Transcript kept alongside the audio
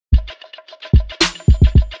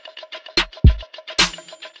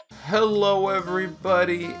Hello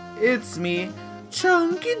everybody, it's me,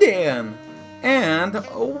 ChunkyDan, and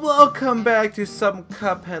welcome back to some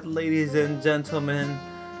Cuphead, ladies and gentlemen.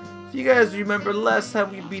 If you guys remember last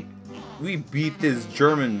time we beat this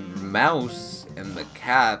German mouse and the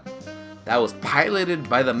cat that was piloted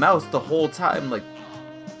by the mouse the whole time. Like,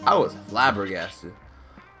 I was flabbergasted,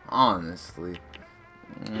 honestly.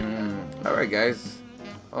 Alright guys.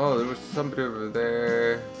 Oh, there was somebody over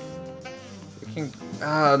there.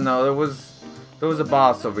 No, there was a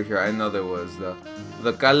boss over here. I know there was the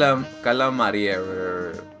Calamaria.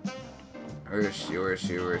 Where is she? Where is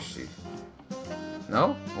she? Where is she?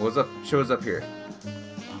 No? Was up? She was up here.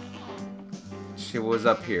 She was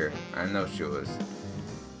up here. I know she was.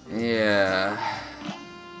 Yeah.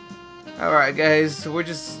 All right, guys. We're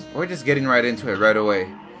just getting right into it right away.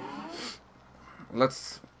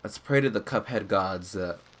 Let's pray to the Cuphead gods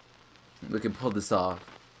that we can pull this off.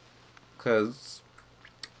 Cause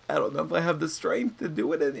I don't know if I have the strength to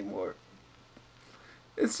do it anymore.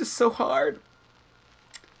 It's just so hard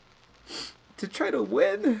to try to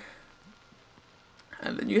win.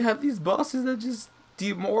 And then you have these bosses that just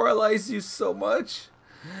demoralize you so much.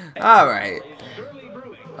 Alright.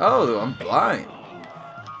 Oh, I'm blind.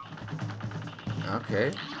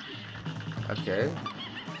 Okay. Okay.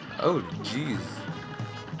 Oh, jeez.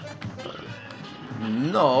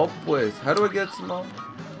 No, pues. How do I get some?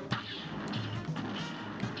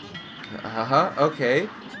 Okay.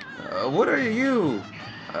 What are you?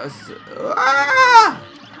 Ah!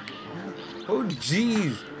 Oh,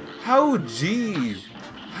 jeez. How, jeez.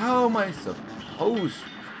 How am I supposed?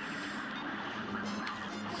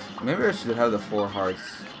 Maybe I should have the 4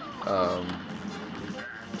 hearts. Oh,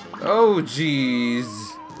 jeez.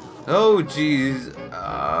 Oh, jeez.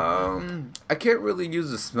 I can't really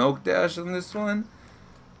use the smoke dash on this one.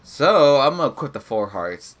 So, I'm gonna equip the 4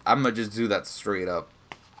 hearts. I'm gonna just do that straight up.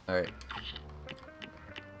 Alright.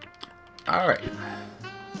 Alright.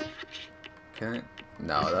 Can I?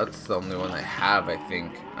 No, that's the only one I have, I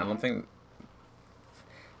think. I don't think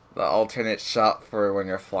the alternate shot for when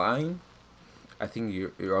you're flying. I think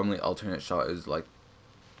your only alternate shot is like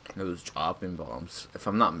those dropping bombs, if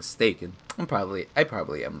I'm not mistaken. I probably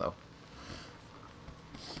am though.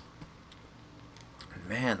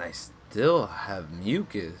 Man, I still have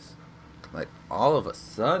mucus. Like all of a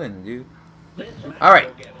sudden, dude.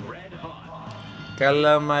 Alright.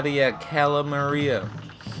 Calamaria.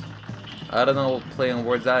 I don't know what play on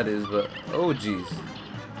words that is, but oh jeez.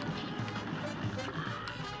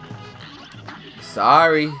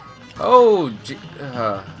 Sorry. Oh gee.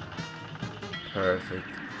 Perfect.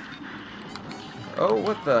 Oh,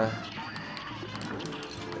 what the?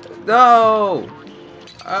 No!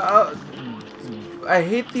 I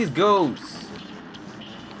hate these ghosts.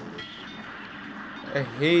 I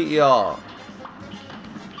hate y'all.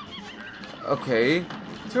 Okay.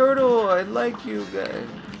 Turtle, I like you guys.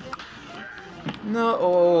 No.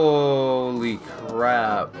 Holy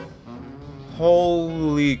crap.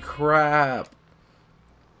 Holy crap.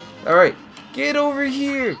 Alright. Get over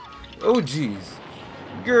here. Oh, jeez.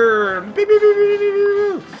 Grr.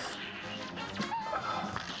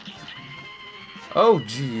 Oh,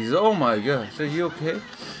 jeez. Oh, my gosh. Are you okay?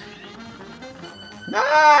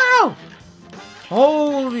 No!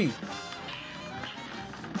 Holy.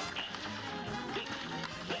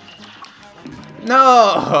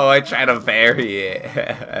 No! I tried to bury it.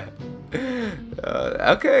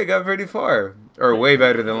 Okay, I got pretty far. Or way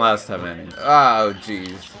better than last time, man. Oh,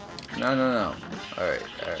 jeez. No.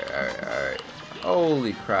 Alright.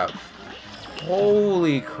 Holy crap.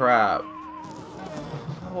 Holy crap.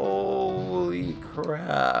 Holy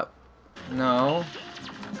crap. No.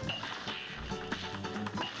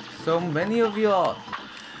 So many of y'all.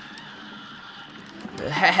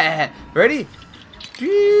 Ready?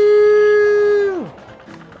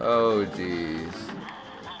 Oh, jeez.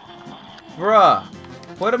 Bruh.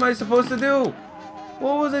 What am I supposed to do?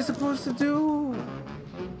 What was I supposed to do?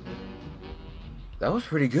 That was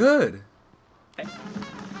pretty good.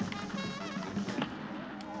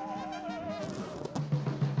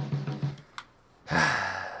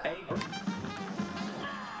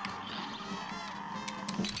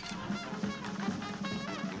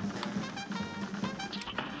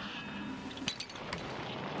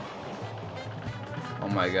 Oh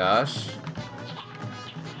my gosh.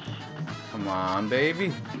 Come on,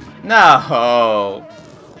 baby. No!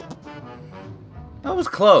 That was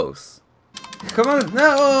close. Come on,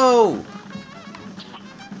 no!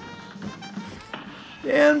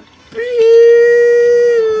 And pew!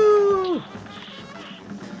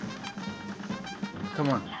 Come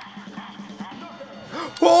on.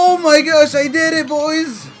 Oh my gosh, I did it,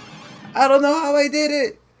 boys! I don't know how I did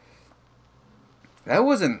it. That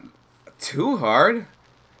wasn't too hard.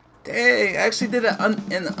 Dang, I actually did it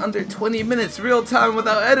in under 20 minutes, real time,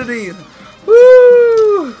 without editing.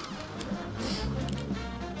 Woo!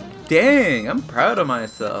 Dang, I'm proud of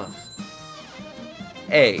myself.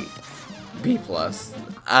 A, B+.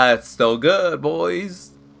 That's still good,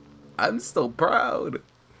 boys. I'm still proud.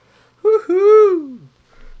 Woohoo!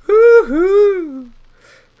 Woohoo!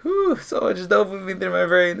 Woo! So much dopamine through my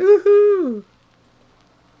brain. Woohoo!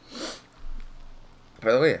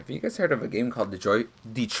 By the way, have you guys heard of a game called Detroit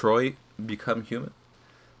Become Human?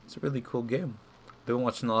 It's a really cool game. I've been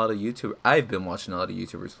watching a lot of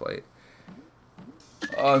YouTubers play it.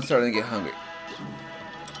 Oh, I'm starting to get hungry.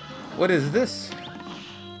 What is this?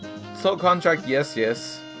 Soul contract, yes,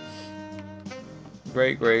 yes.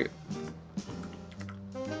 Great, great.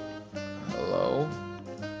 Hello?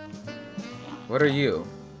 What are you?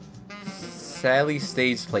 Sally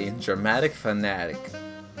stage play and dramatic fanatic.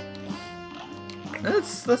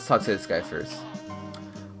 Let's talk to this guy first.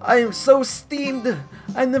 I am so steamed.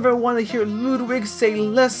 I never want to hear Ludwig say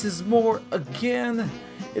less is more again.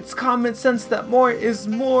 It's common sense that more is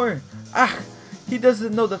more. Ah, he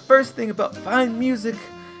doesn't know the first thing about fine music.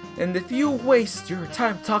 And if you waste your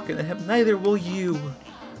time talking to him, neither will you.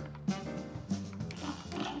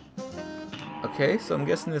 Okay, so I'm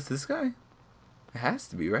guessing it's this guy? It has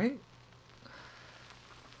to be, right?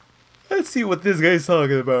 Let's see what this guy's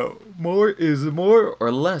talking about. More is more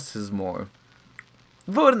or less is more?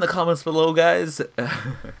 Vote in the comments below, guys.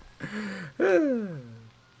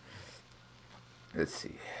 Let's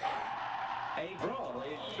see.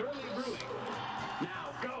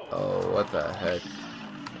 Oh, what the heck?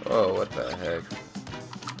 Oh, what the heck?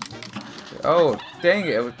 Oh, dang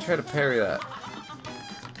it. I would try to parry that.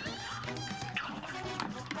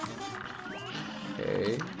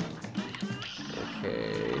 Okay.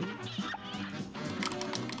 Okay.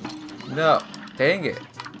 No. Dang it.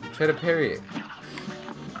 Try to parry it.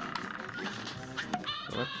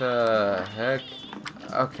 What the heck?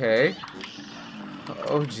 Okay.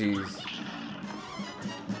 Oh, jeez.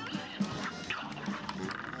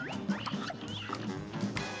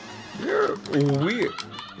 You're weird.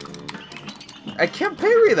 I can't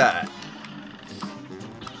parry that.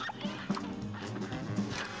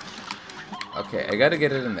 Okay, I gotta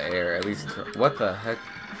get it in the air at least. What the heck?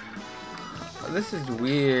 This is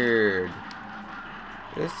weird.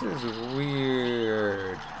 This is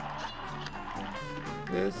weird.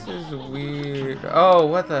 This is weird. Oh,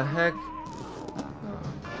 what the heck?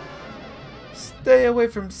 Stay away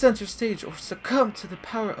from center stage or succumb to the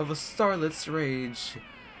power of a starlet's rage.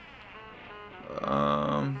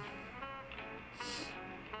 I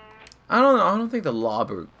don't know. I don't think the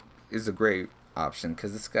lobber is a great option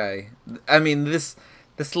because this guy. I mean, this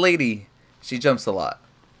lady. She jumps a lot.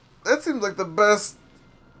 That seems like the best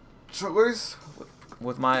choice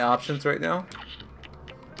with my options right now.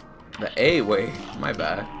 The A way. My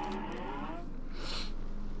bad.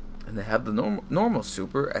 And they have the normal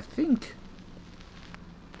super. I think.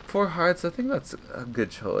 4 hearts. I think that's a good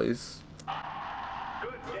choice.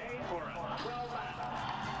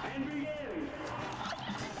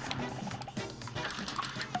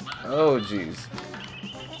 Oh, jeez.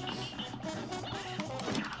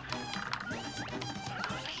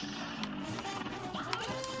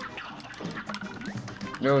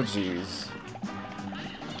 Oh, jeez.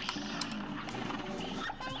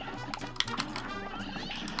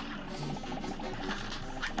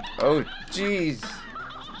 Oh, jeez.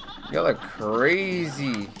 Y'all are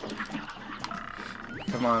crazy.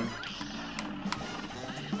 Come on.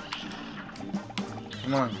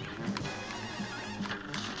 Come on.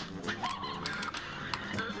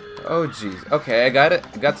 Oh, jeez. Okay, I got it.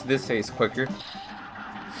 I got to this phase quicker.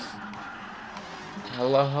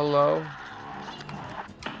 Hello, hello.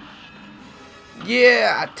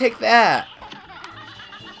 Yeah, take that.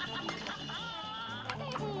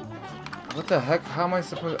 What the heck? How am I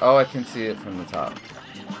supposed to... Oh, I can see it from the top.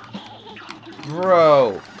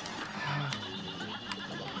 Bro.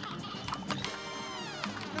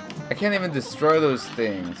 I can't even destroy those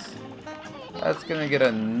things. That's gonna get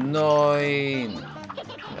annoying.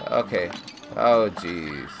 Okay. Oh,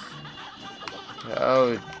 jeez.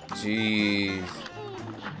 Oh, jeez.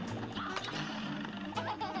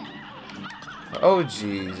 Oh,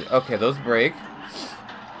 jeez. Okay, those break.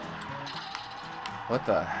 What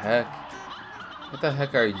the heck? What the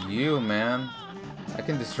heck are you, man? I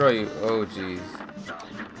can destroy you. Oh, jeez.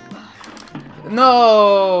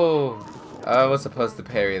 No! I was supposed to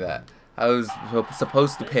parry that. I was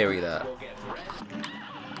supposed to parry that.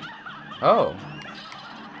 Oh.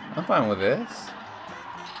 I'm fine with this.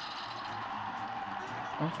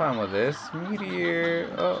 I'm fine with this. Meteor.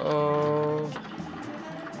 Uh-oh.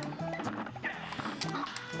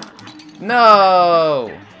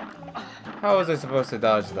 No! How was I supposed to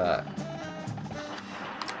dodge that?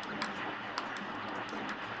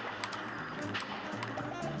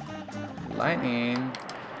 Lightning.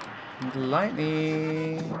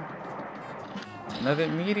 Lightning. Another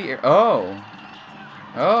meteor. Oh.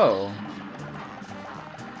 Oh.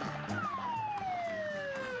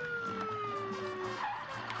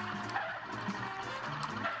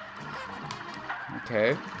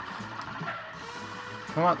 Okay.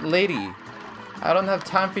 Come on, lady. I don't have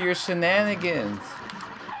time for your shenanigans.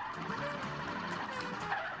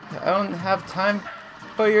 I don't have time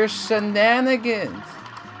for your shenanigans.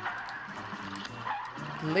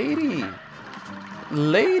 Lady.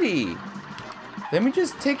 Lady. Let me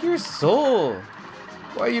just take your soul.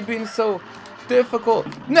 Why are you being so difficult?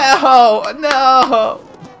 No! No!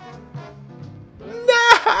 No!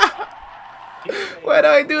 Why do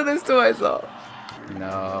I do this to myself?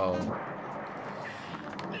 No.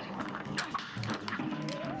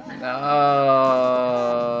 No.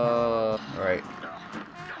 Alright.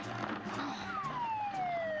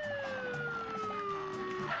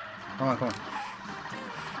 Come on, come on.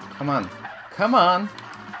 Come on. Come on.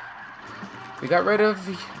 We got rid of...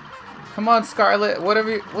 Come on, Scarlet.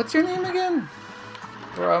 Whatever you... What's your name again?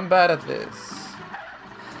 Bro, I'm bad at this.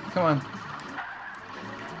 Come on.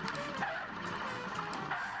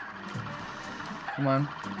 Come on.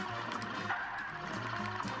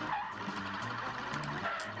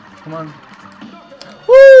 Come on.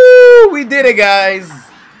 Woo! We did it, guys!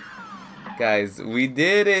 Guys, we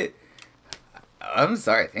did it. I'm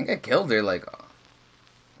sorry. I think I killed her. Like,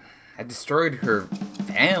 I destroyed her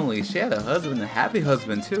family. She had a husband, a happy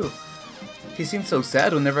husband, too. She seemed so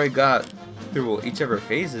sad whenever I got through each of her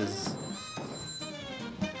phases.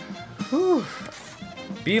 Whew.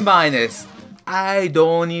 B-. I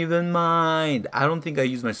don't even mind. I don't think I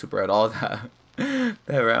used my super at all that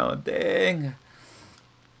round. Dang.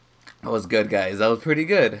 That was good, guys. That was pretty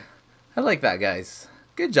good. I like that, guys.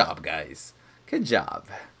 Good job, guys. Good job.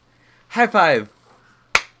 High five.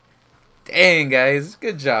 Dang, guys.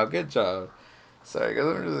 Good job. Good job. Sorry, guys.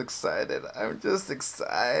 I'm just excited. I'm just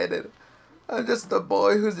excited. I'm just a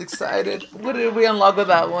boy who's excited. What did we unlock with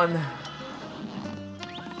that one?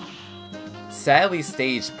 Sadly,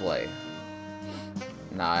 stage play.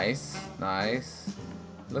 Nice. Nice.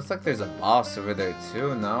 Looks like there's a boss over there,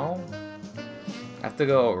 too, no? I have to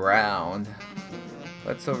go around.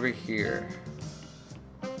 What's over here?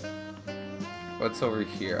 What's over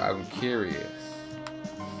here? I'm curious.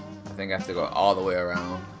 I think I have to go all the way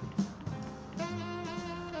around.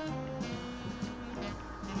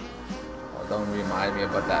 Oh, don't remind me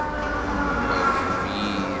about that. Those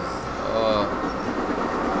bees. Oh.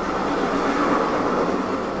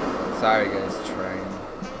 Sorry, guys. Train.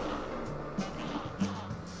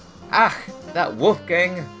 Ah! That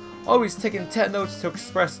Wolfgang! Always taking 10 notes to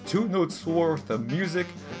express 2 notes worth of music.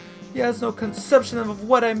 He has no conception of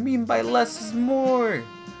what I mean by less is more.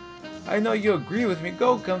 I know you agree with me.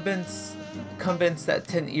 Go convince that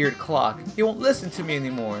 10-eared clock. He won't listen to me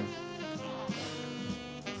anymore.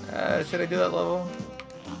 Should I do that level?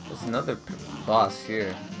 There's another boss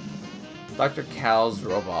here. Dr. Cal's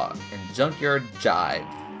robot and Junkyard Jive.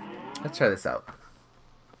 Let's try this out.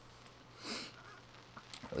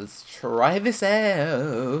 Let's try this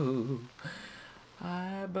out.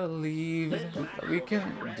 I believe we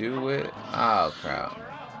can do it. Oh, crap.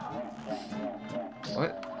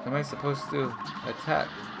 What am I supposed to attack?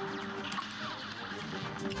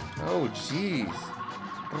 Oh, jeez.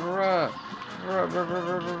 Bruh. Bruh, bruh, bruh,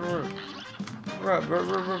 bruh, bruh, bruh. Bruh, bruh,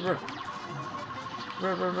 bruh, bruh, bruh.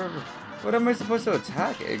 Bruh, bruh, bruh, bruh. What am I supposed to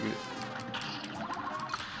attack?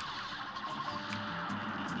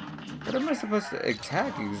 What am I supposed to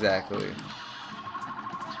attack exactly?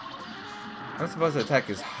 I'm supposed to attack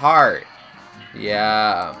his heart.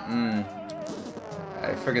 Yeah.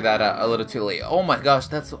 I figured that out a little too late. Oh my gosh,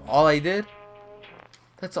 that's all I did?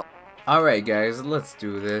 That's all. Alright, guys, let's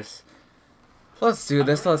do this. Let's do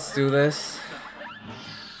this. Let's do this.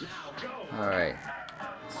 Alright.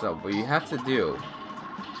 So, what you have to do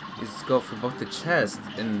is go for both the chest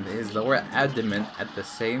and his lower abdomen at the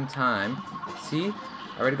same time. See?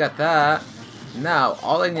 I already got that. Now,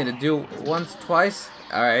 all I need to do once, twice.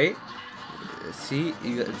 Alright. See?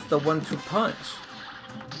 It's the 1-2 punch.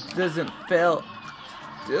 Doesn't fail.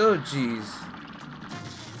 Oh, jeez.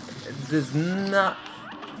 It does not.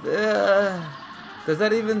 Does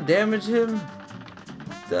that even damage him?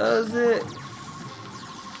 Does it?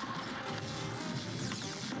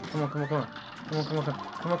 Come on, come on, come on. Come on, come on, come on.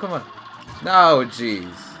 Come on, come on. No,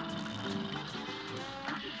 jeez.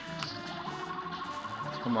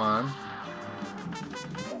 Come on.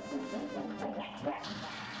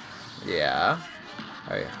 Yeah.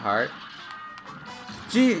 Alright, heart.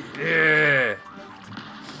 Gee. Yeah.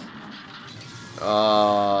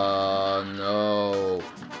 Oh no.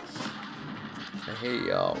 I hate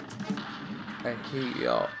y'all. I hate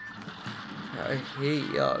y'all. I hate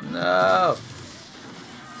y'all. No.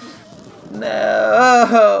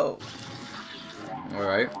 No.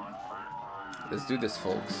 Alright. Let's do this,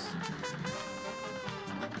 folks.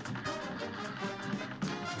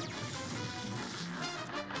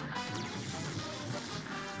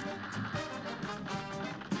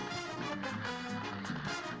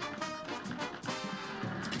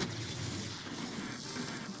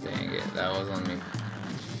 Dang it, that was on me.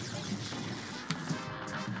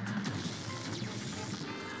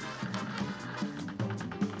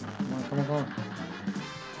 Come on, come on, come on.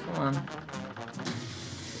 Come on.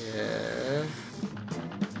 Yes.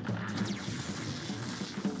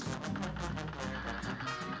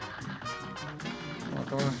 Come on,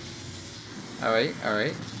 come on. Alright,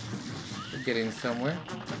 alright. We're getting somewhere.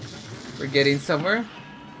 We're getting somewhere.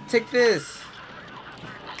 Take this.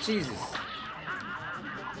 Jesus.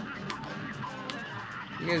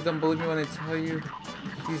 You guys don't believe me when I tell you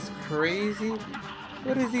he's crazy?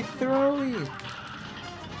 What is he throwing?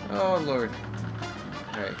 Oh, Lord.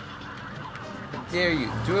 Alright. I dare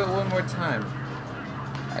you. Do it one more time.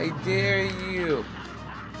 I dare you.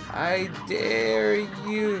 I dare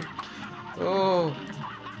you. Oh.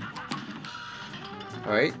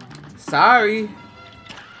 Alright. Sorry.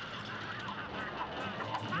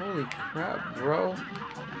 Holy crap, bro.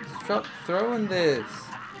 Stop throwing this.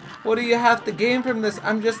 What do you have to gain from this?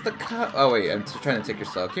 I'm just a cup. Oh, wait. I'm trying to take your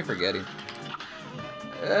soul. I keep forgetting.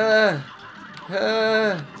 No,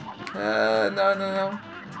 no, no.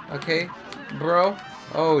 Okay. Bro.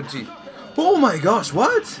 Oh, gee. Oh, my gosh.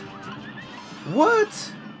 What?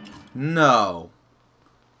 What? No.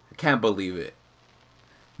 I can't believe it.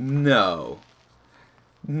 No.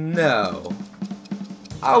 No.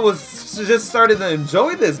 I was just starting to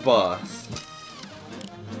enjoy this boss.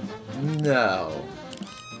 No.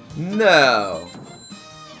 No.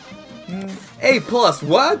 A+,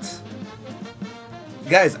 what?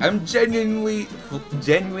 Guys, I'm genuinely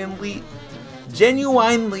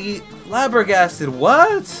flabbergasted.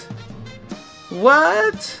 What?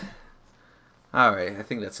 What? Alright, I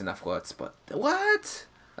think that's enough whats, but what?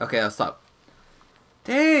 Okay, I'll stop.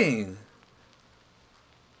 Dang.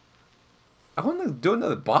 I want to do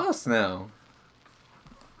another boss now.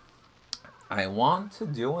 I want to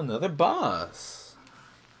do another boss.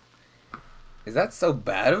 Is that so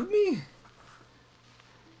bad of me?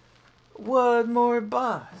 One more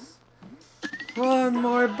boss. One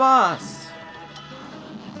more boss.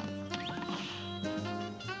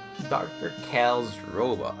 Dr. Cal's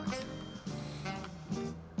robot.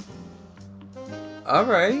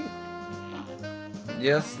 Alright.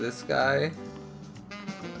 Yes, this guy.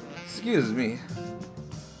 Excuse me.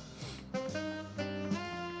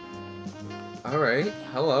 Alright,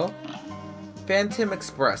 hello. Phantom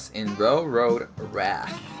Express in Railroad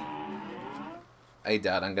Wrath. I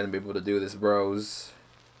doubt I'm gonna be able to do this, bros.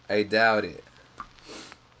 I doubt it.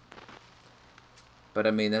 But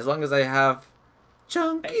I mean, as long as I have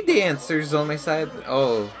chunky dancers on my side.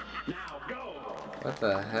 Oh. What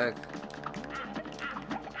the heck?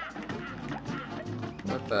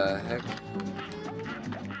 What the heck?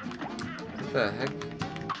 What the heck?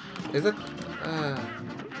 Is it?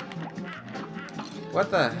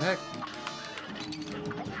 What the heck?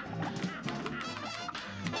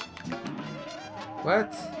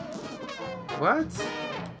 What? What?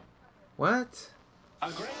 What?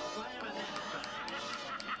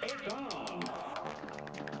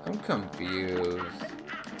 I'm confused.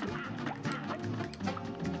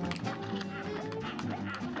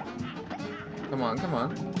 Come on, come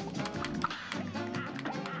on.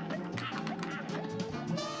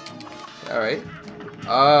 Alright.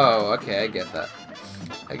 Oh, okay, I get that.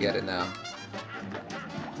 I get it now.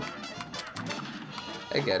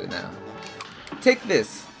 I get it now. Take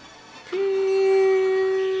this.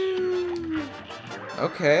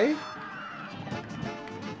 Okay.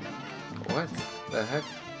 What the heck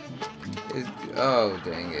is... Oh,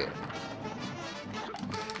 dang it.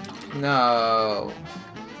 No.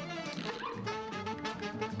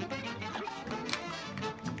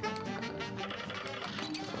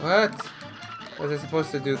 What? What was I supposed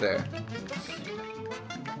to do there?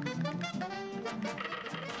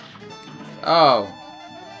 Oh.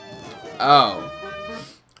 Oh.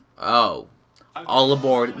 Oh. All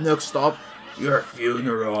aboard. Next stop, your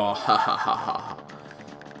funeral. Ha ha ha ha.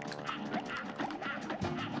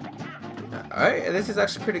 Alright, this is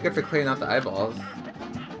actually pretty good for clearing out the eyeballs.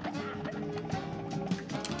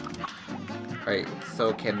 Alright,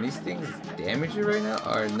 so can these things damage you right now,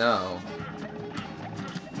 or no?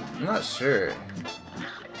 I'm not sure.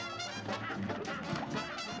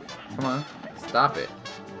 Come on, stop it.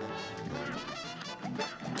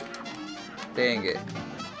 Dang it.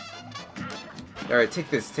 Alright, take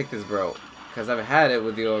this, bro. Because I've had it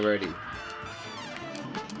with you already.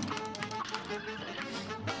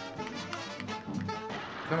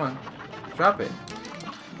 Come on, drop it.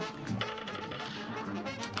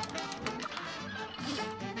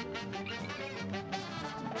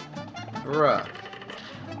 Bruh.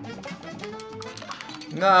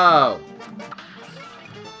 No!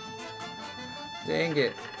 Dang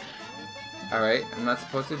it. Alright, I'm not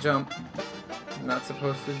supposed to jump. I'm not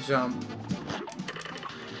supposed to jump.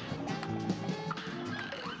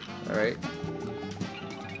 Alright.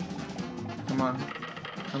 Come on.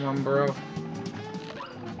 Come on, bro.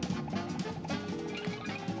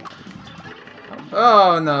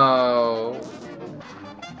 Oh, no.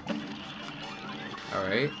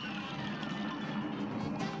 Alright.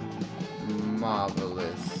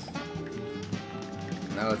 Marvelous.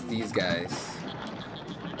 Now it's these guys.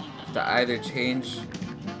 To either change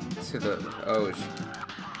to the... Oh,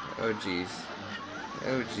 jeez.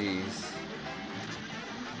 Oh, jeez.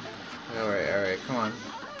 Alright, come on.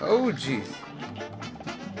 Oh, jeez.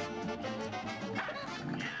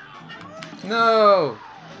 No!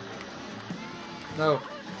 No.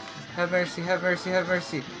 Have mercy, have mercy, have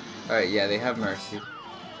mercy. Alright, yeah, they have mercy.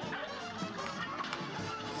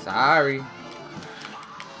 Sorry.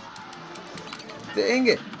 Dang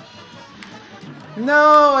it.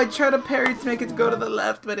 No, I tried to parry to make it go to the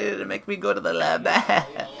left, but it didn't make me go to the left.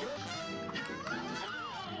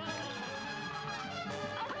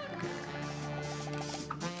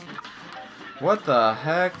 What the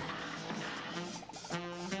heck?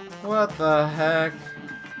 What the heck?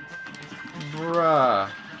 Bruh.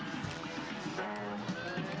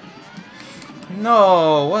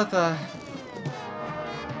 No, what the...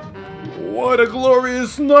 What a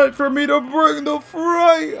glorious night for me to bring the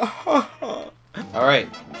fray!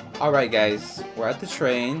 Alright guys, we're at the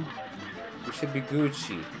train. We should be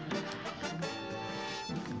Gucci.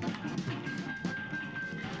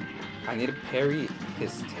 I need to parry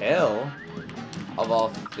his tail, of all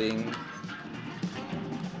things.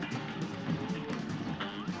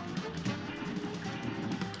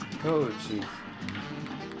 Oh jeez.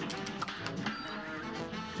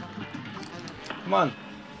 Come on.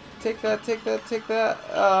 Take that, take that, take that.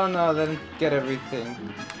 Oh no, then get everything.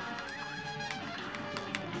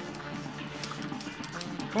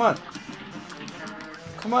 Come on.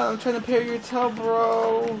 Come on, I'm trying to parry your tail,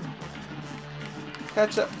 bro.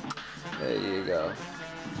 Catch up. There you go.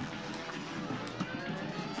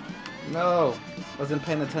 No, wasn't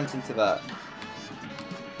paying attention to that.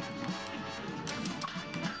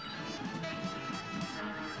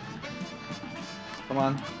 Come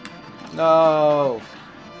on. No.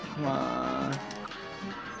 Come on.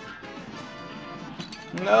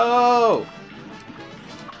 No!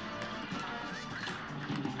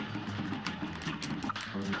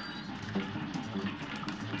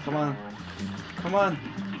 Come on. Come on.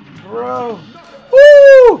 Bro.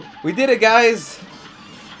 Woo! We did it, guys.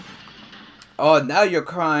 Oh, now you're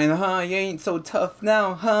crying, huh? You ain't so tough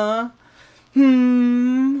now, huh?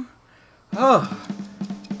 Oh.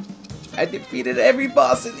 I defeated every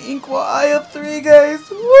boss in Inkwell Eye of 3, guys!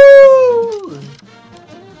 Woo!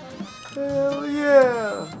 Hell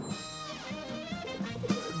yeah!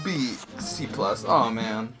 B, C+. Oh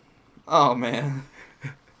man. Oh man.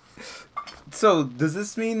 So, does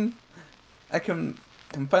this mean I'm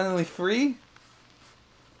finally free?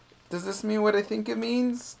 Does this mean what I think it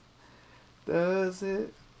means? Does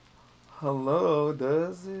it? Hello,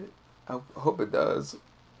 does it? I hope it does.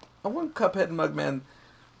 I want Cuphead and Mugman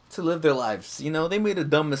to live their lives. You know, they made a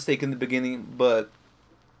dumb mistake in the beginning, but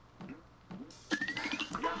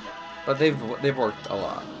they've worked a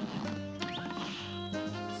lot.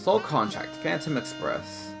 Soul Contract, Phantom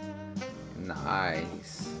Express.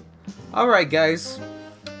 Nice. Alright guys,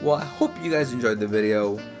 well I hope you guys enjoyed the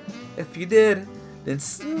video. If you did, then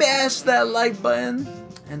smash that like button.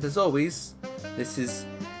 And as always, this is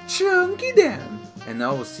ChunkyDan, and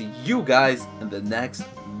I will see you guys in the next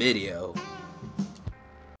video.